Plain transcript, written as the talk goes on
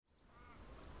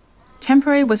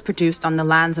Temporary was produced on the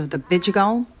lands of the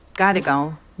Bidjigal,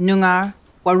 Gadigal, Noongar,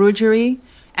 Wurundjeri,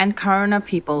 and Kaurna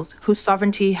peoples whose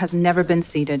sovereignty has never been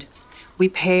ceded. We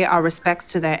pay our respects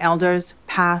to their elders,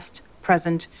 past,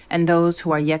 present, and those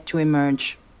who are yet to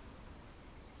emerge.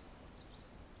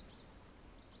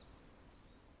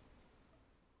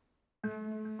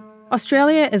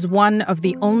 Australia is one of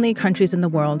the only countries in the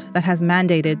world that has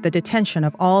mandated the detention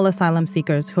of all asylum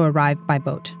seekers who arrive by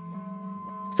boat.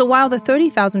 So while the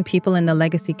 30,000 people in the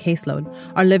legacy caseload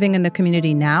are living in the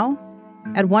community now,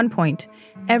 at one point,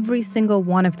 every single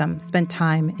one of them spent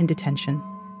time in detention.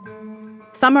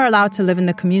 Some are allowed to live in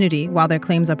the community while their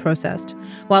claims are processed,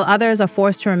 while others are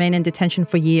forced to remain in detention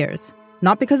for years,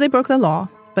 not because they broke the law,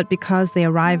 but because they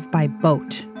arrive by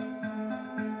boat.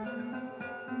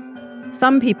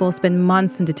 Some people spend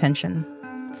months in detention.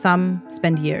 Some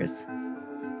spend years.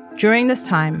 During this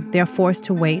time, they are forced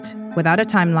to wait without a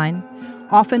timeline,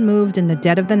 often moved in the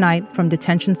dead of the night from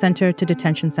detention center to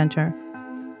detention center,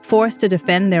 forced to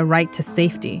defend their right to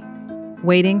safety,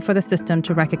 waiting for the system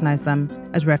to recognize them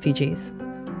as refugees.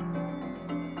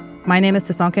 My name is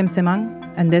Sisonkem Simang,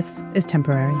 and this is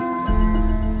Temporary.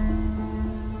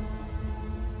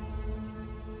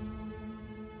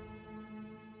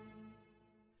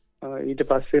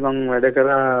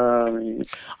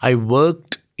 I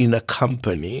worked in a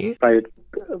company.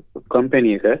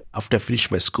 After I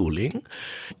finished my schooling,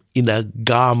 in a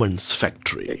garments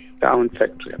factory.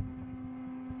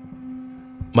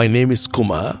 My name is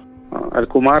Kumar.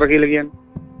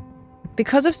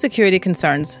 Because of security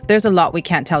concerns, there's a lot we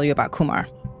can't tell you about Kumar.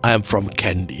 I am from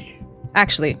Kandy.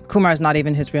 Actually, Kumar is not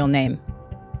even his real name.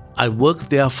 I worked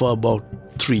there for about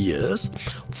 3 years.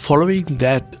 Following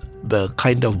that, the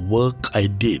kind of work I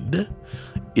did,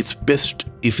 it's best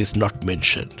if it's not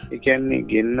mentioned.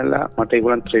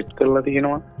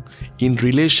 In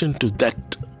relation to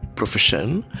that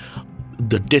profession,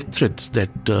 the death threats that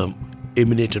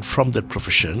emanated from that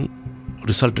profession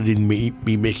resulted in me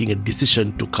making a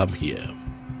decision to come here.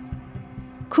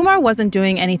 Kumar wasn't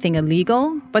doing anything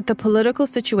illegal, but the political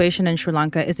situation in Sri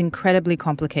Lanka is incredibly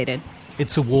complicated.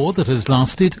 It's a war that has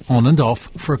lasted on and off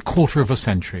for a quarter of a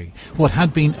century. What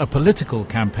had been a political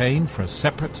campaign for a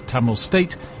separate Tamil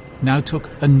state now took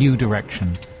a new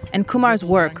direction. And Kumar's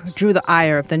work drew the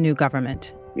ire of the new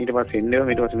government. When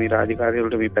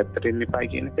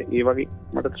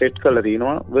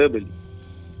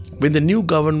the new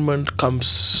government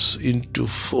comes into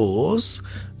force,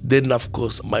 then of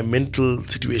course my mental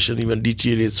situation even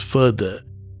deteriorates further.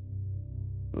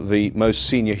 The most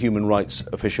senior human rights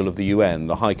official of the UN,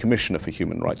 the High Commissioner for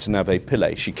Human Rights, Nave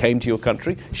Pillay, she came to your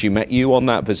country, she met you on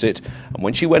that visit, and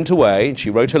when she went away and she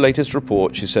wrote her latest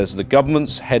report, she says the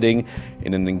government's heading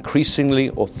in an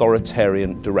increasingly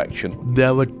authoritarian direction.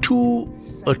 There were 2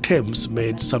 attempts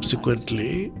made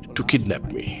subsequently to kidnap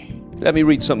me. Let me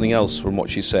read something else from what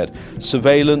she said.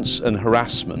 Surveillance and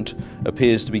harassment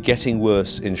appears to be getting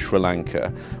worse in Sri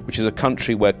Lanka, which is a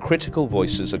country where critical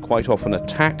voices are quite often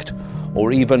attacked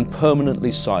or even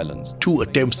permanently silenced. 2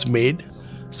 attempts made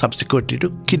subsequently to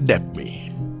kidnap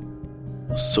me.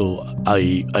 So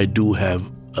I do have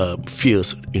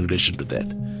fears in relation to that.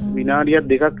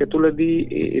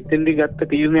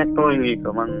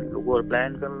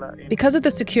 Because of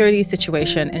the security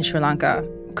situation in Sri Lanka,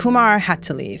 Kumar had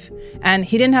to leave, and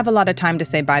he didn't have a lot of time to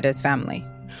say bye to his family.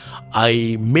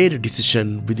 I made a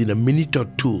decision within a minute or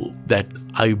 2 that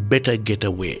I better get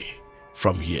away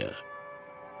from here.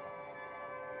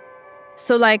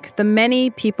 So like the many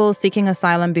people seeking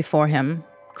asylum before him,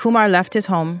 Kumar left his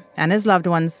home and his loved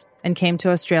ones and came to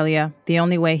Australia the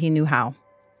only way he knew how,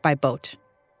 by boat.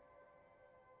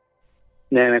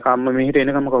 My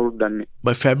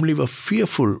family were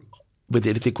fearful whether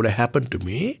anything could have happened to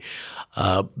me.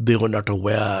 They were not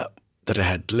aware that I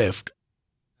had left.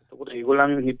 When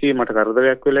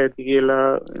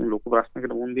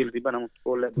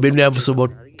I was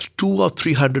about 200 or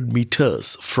 300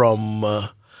 meters from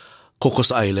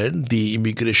Cocos Island, the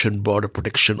Immigration Border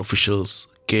Protection officials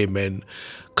came and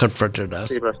confronted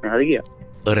us,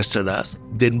 arrested us.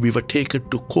 Then we were taken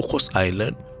to Cocos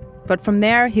Island. But from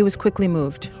there, he was quickly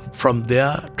moved. From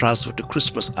there, transferred to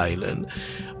Christmas Island,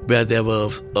 where there were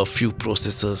a few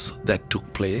processes that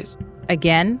took place.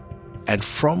 Again. And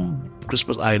from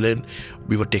Christmas Island,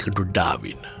 we were taken to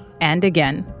Darwin. And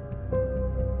again.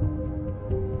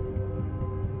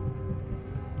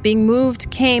 Being moved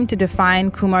came to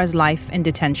define Kumar's life in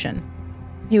detention.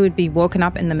 He would be woken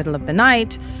up in the middle of the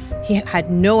night. He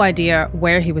had no idea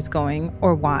where he was going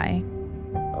or why.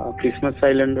 Christmas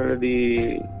Island,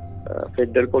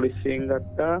 federal police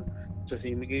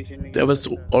there was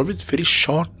always very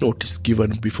short notice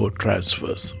given before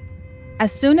transfers.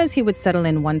 As soon as he would settle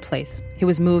in one place, he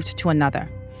was moved to another,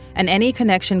 and any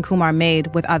connection Kumar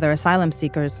made with other asylum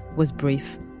seekers was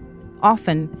brief.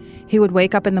 Often, he would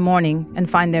wake up in the morning and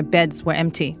find their beds were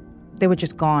empty. They were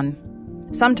just gone.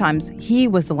 Sometimes he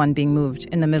was the one being moved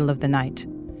in the middle of the night.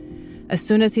 As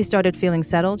soon as he started feeling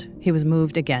settled, he was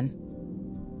moved again.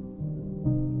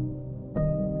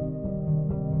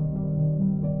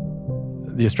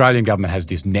 The Australian government has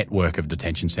this network of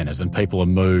detention centres, and people are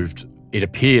moved, it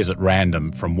appears at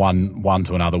random, from one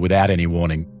to another without any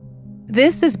warning.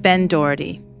 This is Ben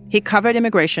Doherty. He covered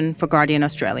immigration for Guardian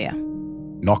Australia.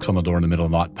 Knocks on the door in the middle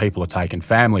of the night, people are taken,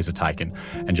 families are taken,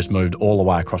 and just moved all the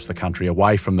way across the country,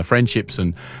 away from the friendships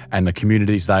and the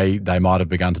communities they might have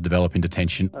begun to develop in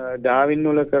detention.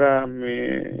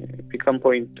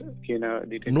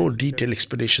 No detailed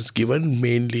explanations given,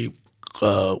 mainly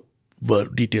were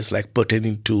details like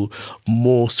pertaining to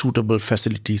more suitable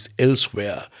facilities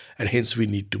elsewhere, and hence we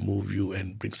need to move you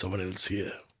and bring someone else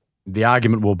here. The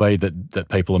argument will be that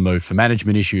people are moved for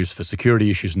management issues, for security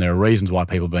issues, and there are reasons why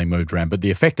people are being moved around. But the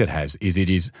effect it has is it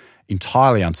is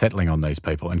entirely unsettling on these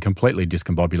people and completely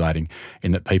discombobulating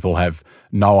in that people have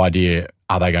no idea,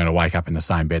 are they going to wake up in the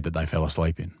same bed that they fell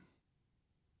asleep in?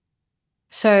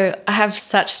 So I have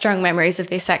such strong memories of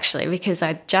this actually, because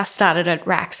I just started at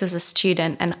RACS as a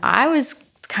student and I was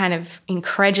kind of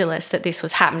incredulous that this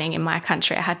was happening in my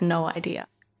country. I had no idea.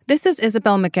 This is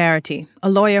Isabel McGarity, a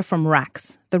lawyer from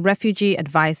RACS, the Refugee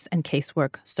Advice and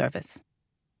Casework Service.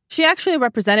 She actually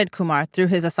represented Kumar through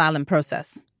his asylum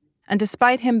process. And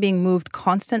despite him being moved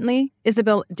constantly,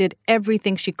 Isabel did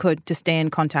everything she could to stay in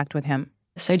contact with him.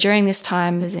 So during this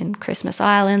time, he was in Christmas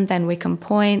Island, then Wickham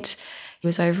Point. He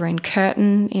was over in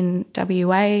Curtin in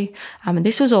WA. And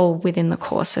this was all within the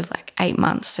course of 8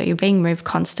 months. So you're being moved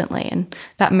constantly, and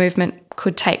that movement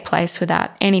could take place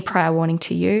without any prior warning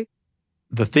to you.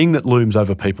 The thing that looms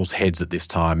over people's heads at this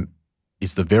time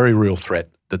is the very real threat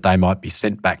that they might be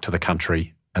sent back to the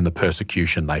country and the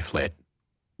persecution they fled.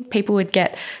 People would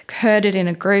get herded in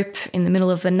a group in the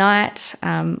middle of the night.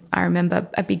 I remember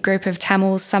a big group of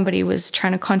Tamils. Somebody was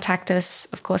trying to contact us.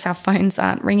 Of course, our phones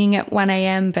aren't ringing at 1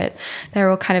 a.m, but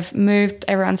they're all kind of moved.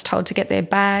 Everyone's told to get their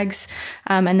bags.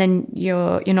 And then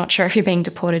you're not sure if you're being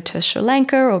deported to Sri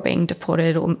Lanka or being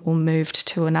deported or moved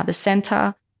to another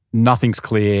centre. Nothing's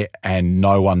clear and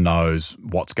no one knows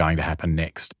what's going to happen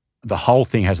next. The whole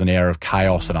thing has an air of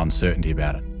chaos and uncertainty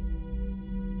about it.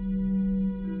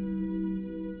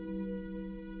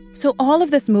 So all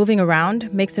of this moving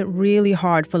around makes it really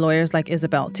hard for lawyers like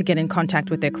Isabel to get in contact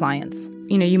with their clients.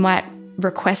 You might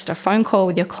request a phone call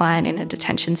with your client in a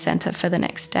detention centre for the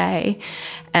next day,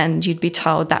 and you'd be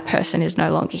told that person is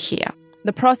no longer here.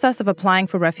 The process of applying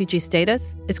for refugee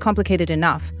status is complicated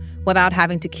enough without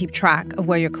having to keep track of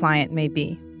where your client may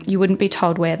be. You wouldn't be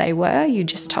told where they were, you're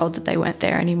just told that they weren't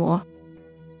there anymore.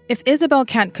 If Isabel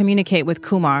can't communicate with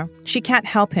Kumar, she can't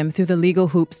help him through the legal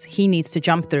hoops he needs to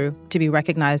jump through to be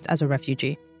recognised as a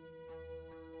refugee.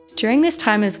 During this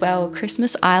time as well,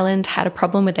 Christmas Island had a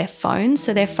problem with their phones,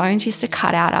 so their phones used to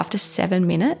cut out after 7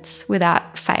 minutes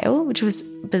without fail, which was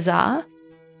bizarre.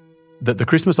 That the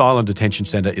Christmas Island Detention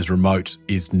Centre is remote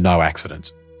is no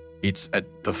accident. It's at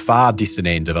the far distant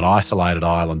end of an isolated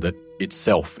island that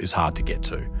itself is hard to get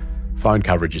to. Phone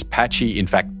coverage is patchy, in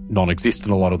fact non-existent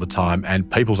a lot of the time,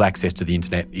 and people's access to the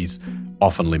internet is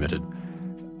often limited.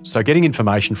 So getting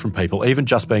information from people, even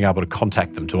just being able to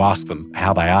contact them to ask them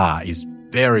how they are, is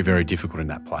very, very difficult in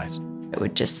that place. It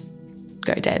would just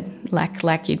go dead,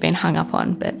 like you'd been hung up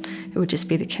on, but it would just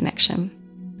be the connection.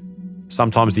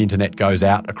 Sometimes the internet goes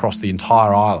out across the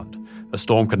entire island. A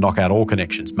storm can knock out all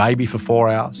connections, maybe for 4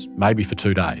 hours, maybe for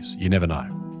 2 days. You never know.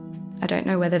 I don't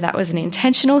know whether that was an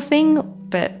intentional thing,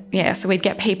 but yeah, so we'd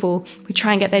get people, we'd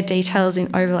try and get their details in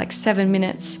over 7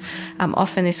 minutes.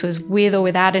 Often this was with or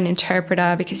without an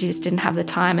interpreter because you just didn't have the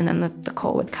time, and then the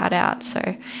call would cut out.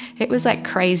 So it was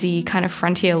crazy kind of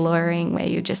frontier lawyering where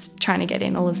you're just trying to get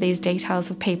in all of these details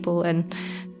of people and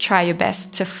try your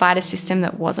best to fight a system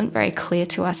that wasn't very clear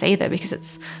to us either, because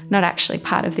it's not actually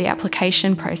part of the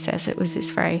application process. It was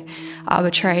this very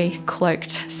arbitrary,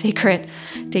 cloaked, secret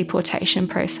deportation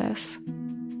process.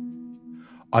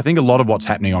 I think a lot of what's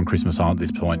happening on Christmas Island at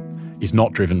this point is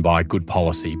not driven by good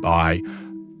policy, by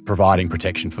providing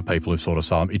protection for people who've sought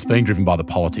asylum. It's being driven by the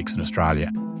politics in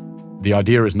Australia. The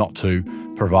idea is not to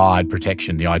provide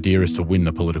protection. The idea is to win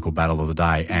the political battle of the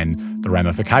day. And the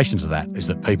ramifications of that is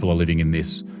that people are living in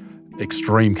this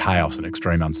extreme chaos and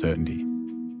extreme uncertainty.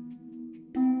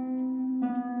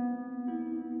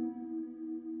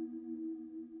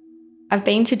 I've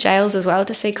been to jails as well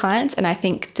to see clients, and I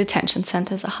think detention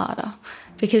centres are harder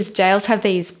because jails have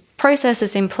these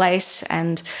processes in place,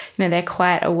 and they're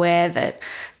quite aware that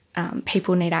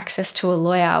people need access to a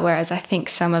lawyer, whereas I think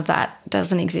some of that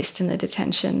doesn't exist in the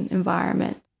detention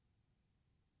environment.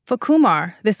 For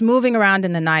Kumar, this moving around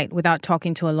in the night without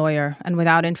talking to a lawyer and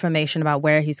without information about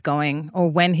where he's going or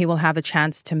when he will have a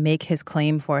chance to make his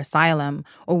claim for asylum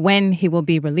or when he will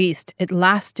be released, it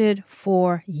lasted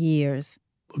for years.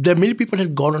 There are many people who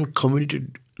had gone on community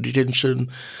detention,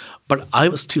 but I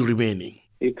was still remaining.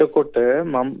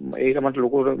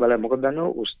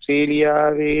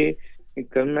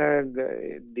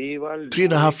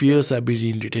 3.5 years I've been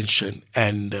in detention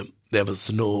and there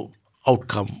was no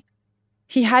outcome.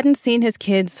 He hadn't seen his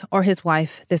kids or his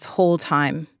wife this whole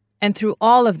time. And through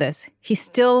all of this, he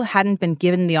still hadn't been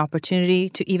given the opportunity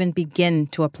to even begin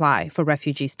to apply for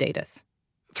refugee status.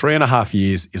 3.5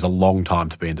 years is a long time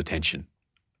to be in detention,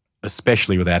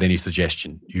 especially without any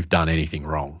suggestion you've done anything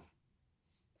wrong.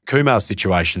 Kumar's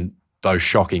situation, though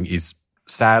shocking, is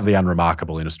sadly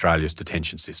unremarkable in Australia's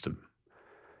detention system.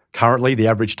 Currently, the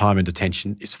average time in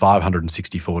detention is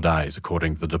 564 days,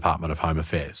 according to the Department of Home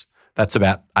Affairs. That's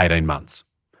about 18 months.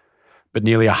 But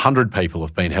nearly 100 people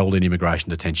have been held in immigration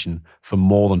detention for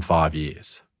more than 5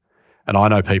 years. And I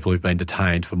know people who've been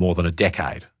detained for more than a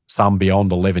decade, some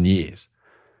beyond 11 years.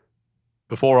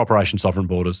 Before Operation Sovereign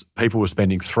Borders, people were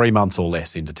spending 3 months or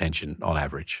less in detention on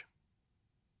average.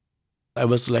 I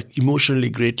was emotionally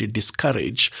greatly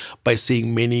discouraged by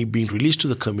seeing many being released to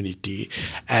the community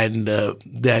and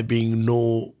there being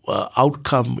no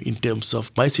outcome in terms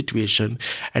of my situation,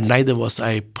 and neither was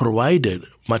I provided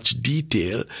much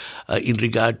detail in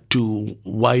regard to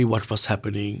what was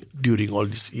happening during all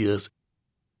these years.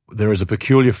 There is a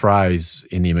peculiar phrase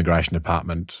in the Immigration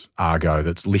Department argot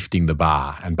that's lifting the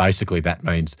bar, and basically that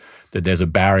means that there's a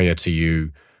barrier to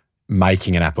you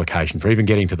making an application, for even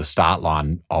getting to the start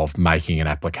line of making an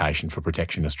application for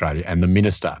protection in Australia. And the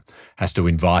minister has to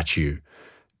invite you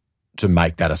to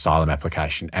make that asylum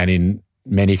application. And in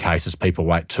many cases, people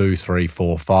wait 2, 3,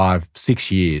 4, 5,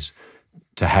 6 years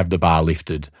to have the bar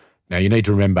lifted. Now, you need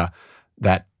to remember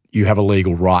that you have a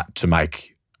legal right to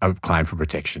make a claim for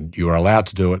protection. You are allowed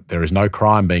to do it. There is no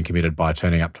crime being committed by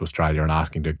turning up to Australia and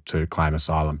asking to claim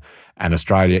asylum. And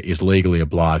Australia is legally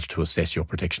obliged to assess your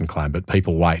protection claim. But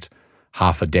people wait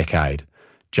half a decade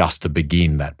just to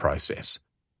begin that process.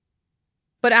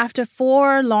 But after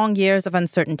 4 long years of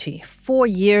uncertainty, 4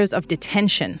 years of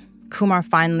detention, Kumar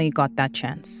finally got that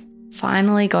chance.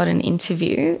 Finally got an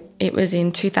interview. It was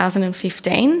in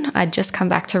 2015. I'd just come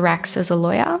back to RACS as a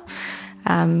lawyer.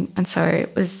 And so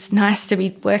it was nice to be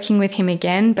working with him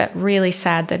again, but really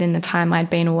sad that in the time I'd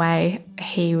been away,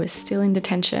 he was still in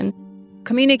detention.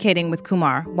 Communicating with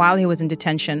Kumar while he was in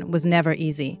detention was never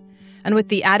easy. And with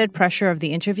the added pressure of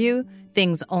the interview,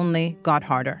 things only got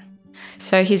harder.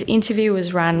 So his interview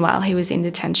was run while he was in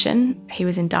detention. He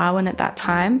was in Darwin at that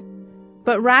time.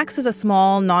 But RACS is a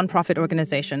small, non-profit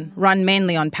organisation run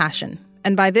mainly on passion.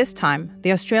 And by this time,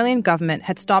 the Australian government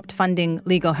had stopped funding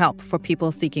legal help for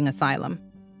people seeking asylum.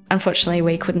 Unfortunately,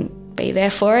 we couldn't be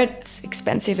there for it. It's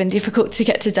expensive and difficult to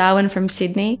get to Darwin from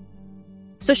Sydney.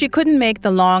 So she couldn't make the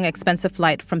long, expensive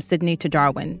flight from Sydney to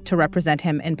Darwin to represent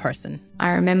him in person.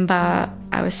 I remember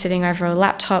I was sitting over a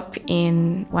laptop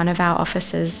in one of our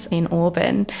offices in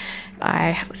Auburn.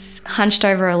 I was hunched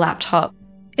over a laptop.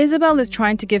 Isabel is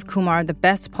trying to give Kumar the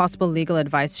best possible legal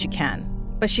advice she can,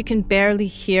 but she can barely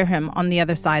hear him on the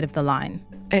other side of the line.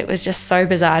 It was just so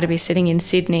bizarre to be sitting in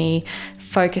Sydney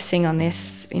focusing on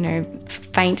this,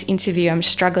 faint interview. I'm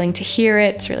struggling to hear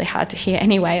it. It's really hard to hear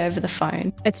anyway over the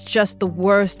phone. It's just the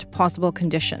worst possible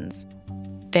conditions.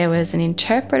 There was an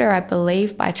interpreter, I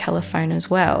believe, by telephone as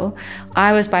well.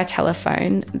 I was by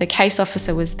telephone. The case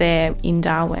officer was there in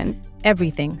Darwin.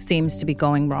 Everything seems to be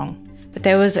going wrong. But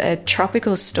there was a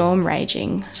tropical storm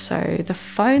raging, so the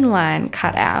phone line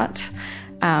cut out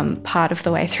part of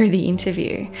the way through the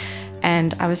interview.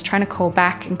 And I was trying to call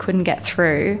back and couldn't get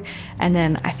through. And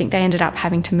then I think they ended up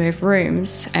having to move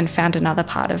rooms and found another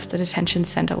part of the detention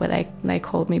centre where they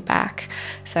called me back.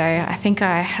 So I think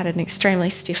I had an extremely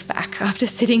stiff back after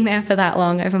sitting there for that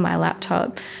long over my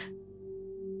laptop.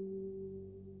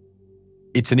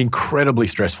 It's an incredibly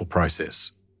stressful process,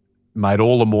 made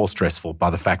all the more stressful by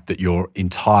the fact that your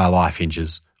entire life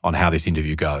hinges on how this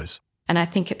interview goes. And I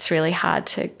think it's really hard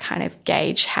to kind of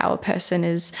gauge how a person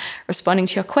is responding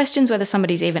to your questions, whether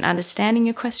somebody's even understanding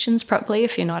your questions properly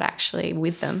if you're not actually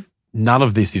with them. None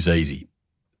of this is easy.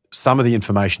 Some of the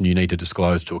information you need to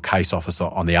disclose to a case officer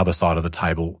on the other side of the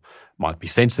table might be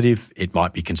sensitive, it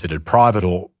might be considered private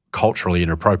or culturally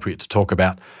inappropriate to talk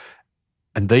about.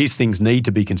 And these things need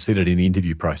to be considered in the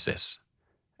interview process,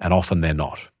 and often they're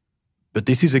not. But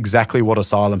this is exactly what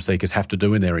asylum seekers have to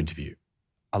do in their interview.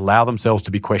 Allow themselves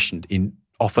to be questioned in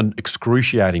often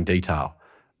excruciating detail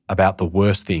about the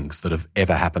worst things that have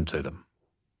ever happened to them.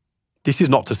 This is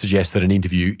not to suggest that an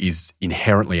interview is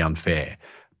inherently unfair,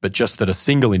 but just that a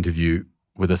single interview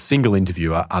with a single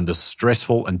interviewer under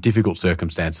stressful and difficult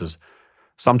circumstances,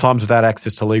 sometimes without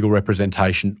access to legal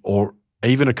representation or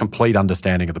even a complete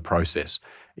understanding of the process,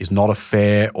 is not a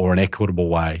fair or an equitable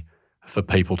way for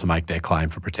people to make their claim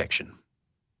for protection.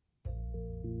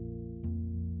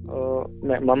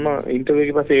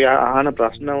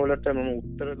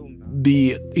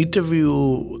 The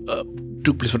interview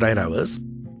took place for 9 hours.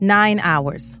 9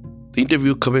 hours. The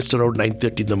interview commenced around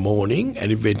 9:30 in the morning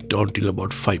and it went on till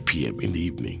about 5 p.m. in the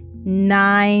evening.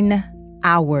 9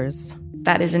 hours.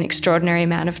 That is an extraordinary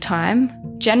amount of time.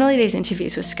 Generally, these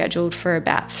interviews were scheduled for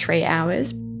about 3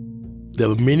 hours. There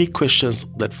were many questions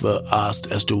that were asked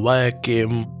as to why I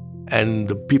came and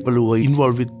the people who were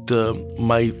involved with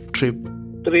my trip.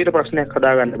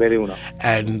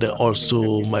 And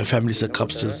also my family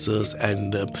circumstances,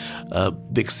 and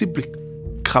they simply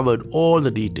covered all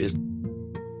the details.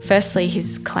 Firstly,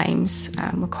 his claims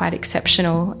were quite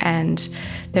exceptional, and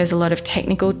there's a lot of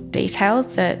technical detail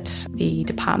that the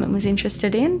department was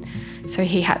interested in. So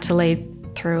he had to lead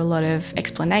through a lot of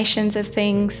explanations of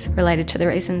things related to the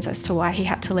reasons as to why he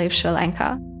had to leave Sri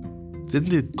Lanka. Then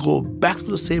they go back to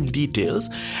the same details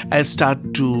and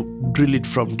start to drill it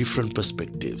from different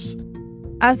perspectives.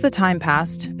 As the time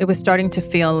passed, it was starting to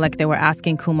feel like they were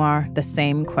asking Kumar the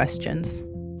same questions.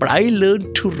 But I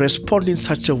learned to respond in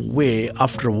such a way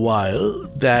after a while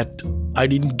that I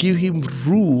didn't give him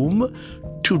room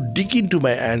to dig into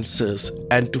my answers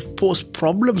and to pose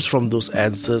problems from those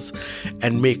answers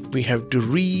and make me have to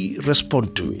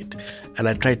respond to it. And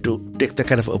I tried to take that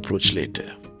kind of approach later.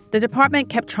 The department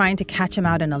kept trying to catch him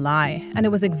out in a lie, and it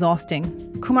was exhausting.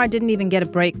 Kumar didn't even get a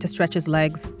break to stretch his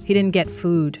legs. He didn't get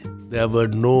food. There were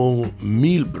no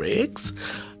meal breaks.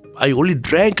 I only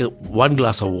drank 1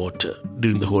 glass of water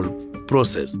during the whole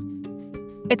process.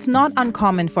 It's not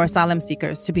uncommon for asylum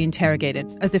seekers to be interrogated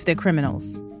as if they're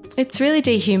criminals. It's really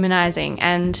dehumanising,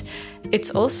 and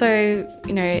it's also,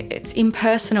 it's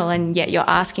impersonal, and yet you're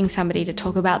asking somebody to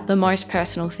talk about the most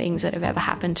personal things that have ever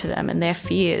happened to them and their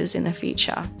fears in the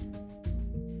future.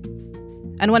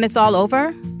 And when it's all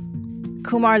over,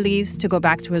 Kumar leaves to go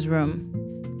back to his room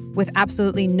with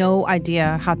absolutely no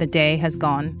idea how the day has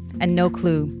gone and no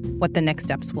clue what the next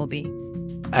steps will be.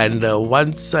 And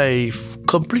once I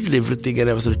completed everything and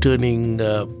I was returning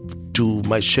to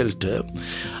my shelter,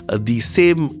 the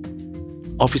same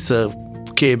officer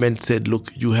came and said,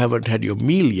 "Look, you haven't had your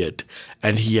meal yet."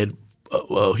 And he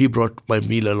brought my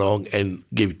meal along and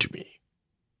gave it to me.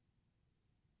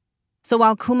 So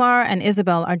while Kumar and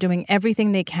Isabel are doing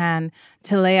everything they can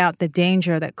to lay out the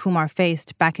danger that Kumar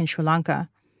faced back in Sri Lanka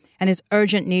and his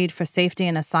urgent need for safety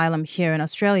and asylum here in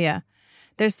Australia,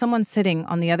 there's someone sitting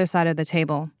on the other side of the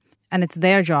table, and it's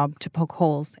their job to poke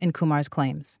holes in Kumar's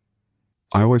claims.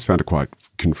 I always found it quite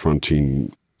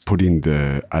confronting putting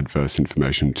the adverse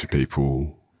information to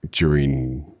people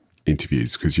during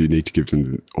interviews, because you need to give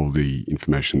them all the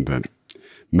information that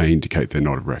may indicate they're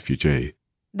not a refugee.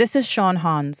 This is Sean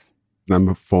Hans. I'm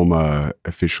a former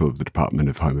official of the Department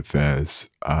of Home Affairs.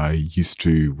 I used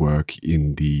to work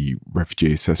in the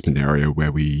refugee assessment area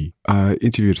where we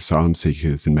interviewed asylum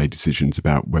seekers and made decisions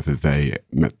about whether they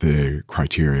met the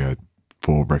criteria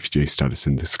for refugee status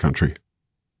in this country.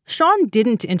 Sean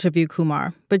didn't interview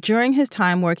Kumar, but during his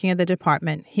time working at the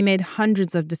department, he made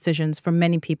hundreds of decisions for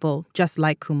many people just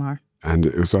like Kumar. And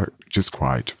it was just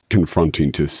quite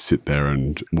confronting to sit there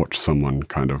and watch someone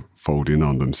kind of fold in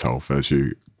on themselves as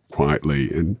you quietly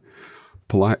and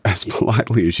as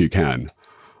politely as you can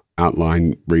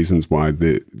outline reasons why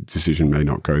the decision may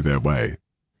not go their way.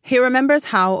 He remembers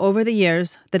how, over the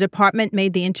years, the department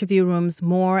made the interview rooms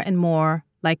more and more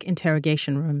like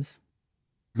interrogation rooms.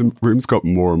 The rooms got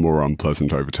more and more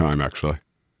unpleasant over time, actually.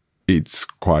 It's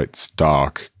quite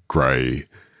stark, grey,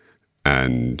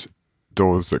 and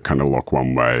doors that kind of lock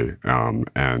one way,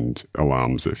 and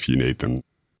alarms if you need them.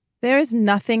 There is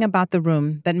nothing about the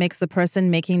room that makes the person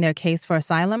making their case for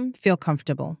asylum feel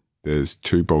comfortable. There's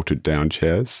 2 bolted down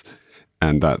chairs,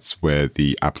 and that's where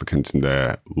the applicant and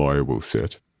their lawyer will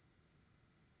sit.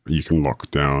 You can lock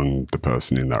down the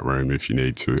person in that room if you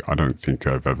need to. I don't think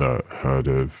I've ever heard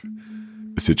of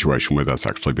a situation where that's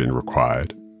actually been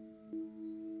required.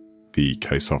 The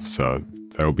case officer,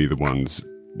 they'll be the ones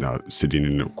sitting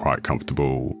in a quite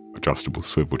comfortable, adjustable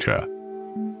swivel chair.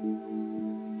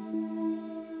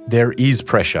 There is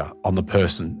pressure on the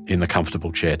person in the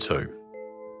comfortable chair too.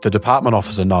 The department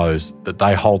officer knows that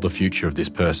they hold the future of this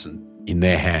person in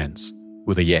their hands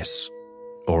with a yes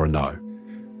or a no.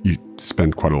 You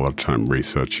spend quite a lot of time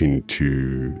researching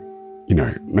to,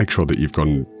 make sure that you've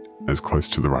gotten as close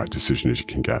to the right decision as you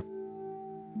can get.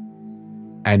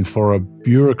 And for a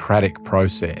bureaucratic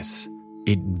process,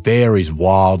 it varies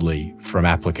wildly from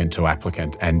applicant to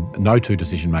applicant, and no two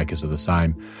decision makers are the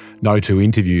same. No two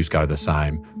interviews go the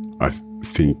same. I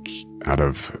think out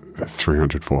of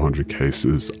 300, 400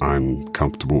 cases, I'm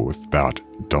comfortable with about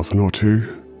a dozen or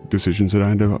two decisions that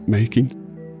I end up making.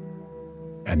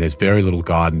 And there's very little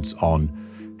guidance on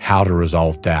how to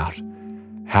resolve doubt,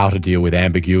 how to deal with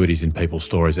ambiguities in people's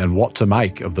stories, and what to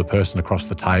make of the person across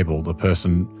the table, the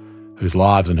person whose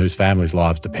lives and whose families'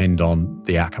 lives depend on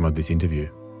the outcome of this interview.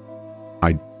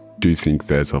 I do think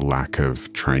there's a lack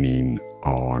of training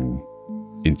on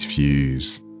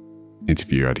interviews,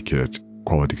 interview etiquette,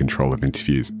 quality control of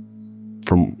interviews.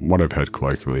 From what I've heard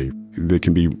colloquially, there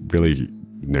can be really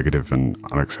negative and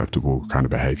unacceptable kind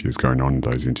of behaviours going on in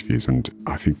those interviews, and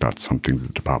I think that's something the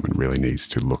department really needs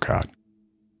to look at.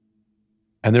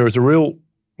 And there is a real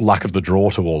luck of the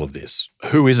draw to all of this.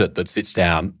 Who is it that sits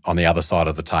down on the other side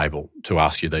of the table to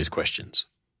ask you these questions?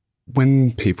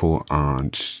 When people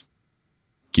aren't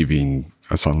giving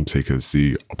asylum seekers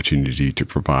the opportunity to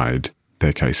provide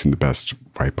their case in the best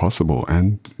way possible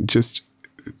and just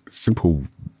simple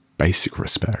basic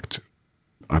respect,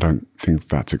 I don't think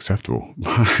that's acceptable.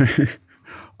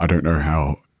 I don't know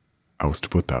how else to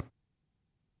put that.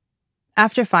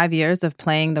 After 5 years of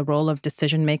playing the role of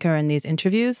decision maker in these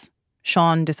interviews,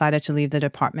 Sean decided to leave the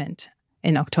department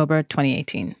in October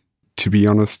 2018. To be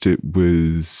honest, it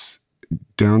was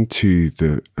down to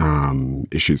the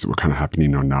issues that were kind of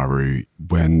happening on Nauru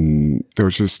when there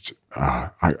was just,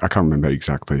 I can't remember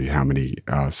exactly how many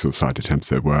suicide attempts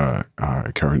there were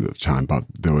occurring at the time, but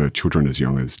there were children as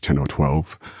young as 10 or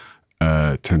 12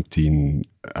 attempting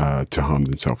to harm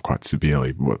themselves quite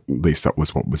severely. Well, at least that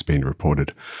was what was being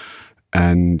reported.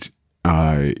 And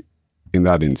in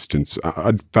that instance,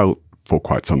 I'd felt for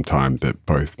quite some time that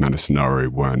both Manus and Nauru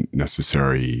weren't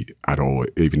necessary at all,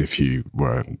 even if you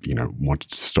were,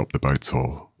 wanted to stop the boats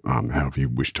or however you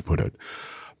wish to put it.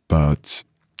 But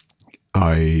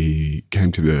I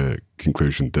came to the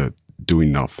conclusion that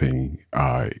doing nothing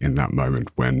in that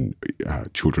moment when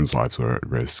children's lives were at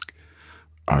risk,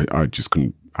 I just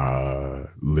couldn't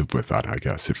live with that, I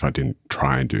guess, if I didn't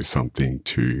try and do something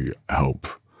to help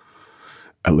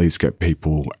at least get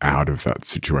people out of that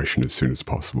situation as soon as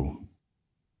possible.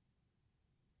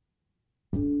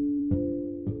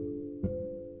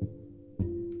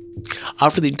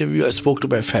 After the interview, I spoke to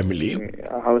my family. I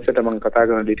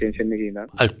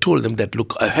told them that,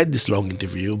 look, I had this long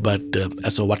interview, but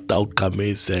as for what the outcome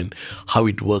is and how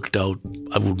it worked out,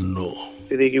 I wouldn't know.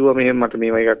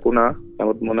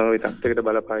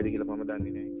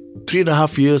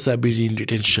 3.5 years I've been in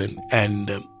detention and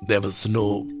there was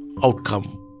no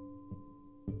outcome.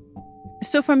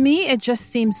 So for me, it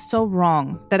just seems so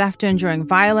wrong that after enduring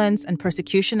violence and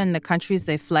persecution in the countries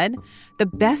they fled, the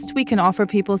best we can offer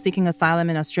people seeking asylum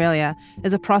in Australia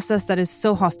is a process that is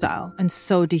so hostile and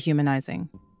so dehumanizing.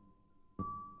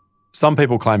 Some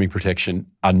people claiming protection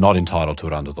are not entitled to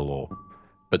it under the law.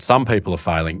 But some people are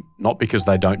failing not because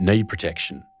they don't need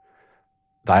protection.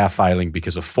 They are failing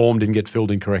because a form didn't get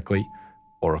filled in correctly,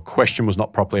 or a question was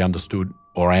not properly understood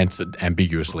or answered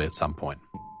ambiguously at some point.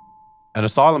 An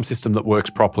asylum system that works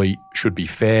properly should be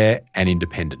fair and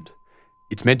independent.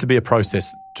 It's meant to be a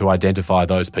process to identify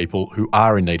those people who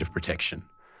are in need of protection,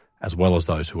 as well as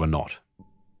those who are not.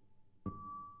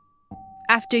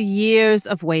 After years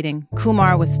of waiting,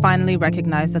 Kumar was finally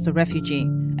recognized as a refugee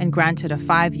and granted a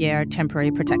 5-year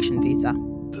temporary protection visa.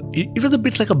 It was a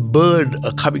bit like a bird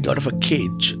coming out of a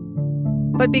cage.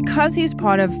 But because he's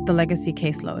part of the legacy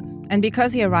caseload, and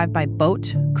because he arrived by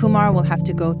boat, Kumar will have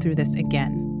to go through this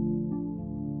again.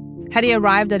 Had he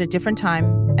arrived at a different time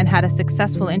and had a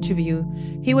successful interview,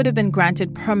 he would have been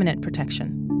granted permanent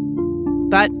protection.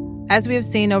 But as we have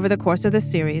seen over the course of this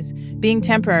series, being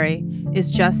temporary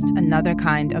is just another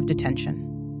kind of detention.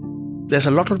 There's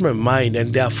a lot on my mind,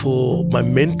 and therefore my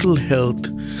mental health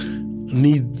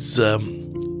needs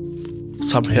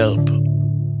some help.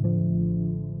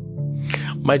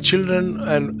 My children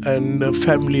and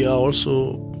family are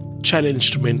also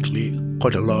challenged mentally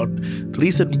quite a lot. The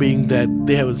reason being that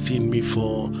they haven't seen me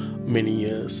for many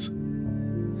years.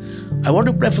 I want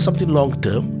to apply for something long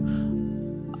term.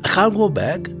 I can't go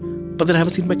back, but then I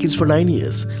haven't seen my kids for 9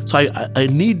 years. So I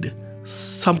need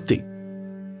something.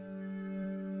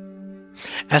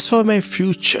 As for my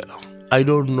future, I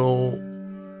don't know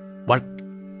what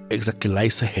exactly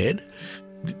lies ahead.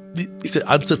 It's an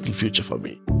uncertain future for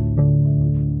me.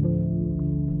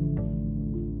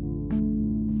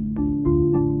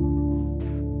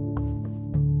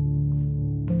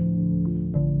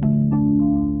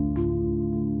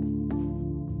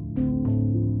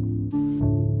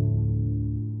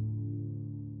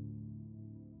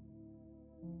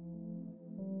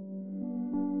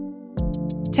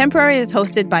 Temporary is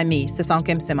hosted by me,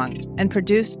 Sisonkem Simang, and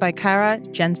produced by Kara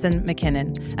Jensen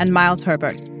McKinnon and Miles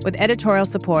Herbert, with editorial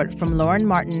support from Lauren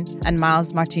Martin and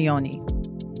Miles Martioni.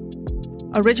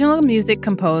 Original music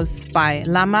composed by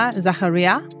Lama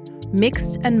Zacharia,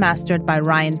 mixed and mastered by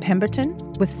Ryan Pemberton,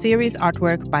 with series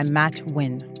artwork by Matt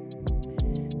Wynn.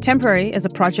 Temporary is a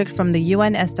project from the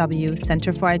UNSW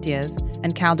Center for Ideas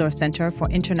and Caldor Center for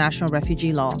International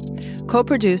Refugee Law,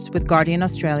 co-produced with Guardian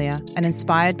Australia and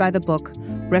inspired by the book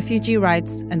Refugee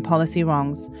Rights and Policy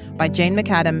Wrongs by Jane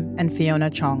McAdam and Fiona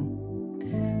Chong.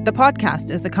 The podcast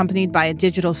is accompanied by a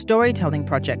digital storytelling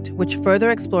project which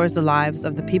further explores the lives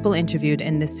of the people interviewed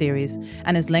in this series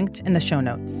and is linked in the show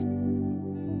notes.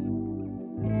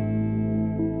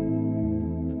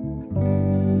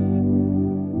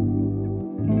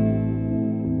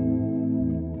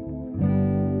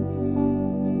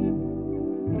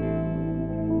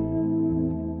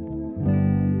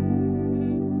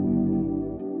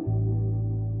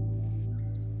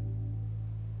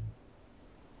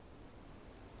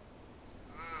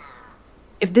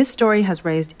 If this story has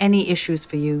raised any issues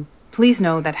for you, please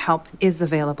know that help is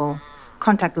available.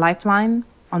 Contact Lifeline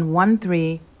on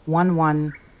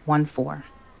 131114.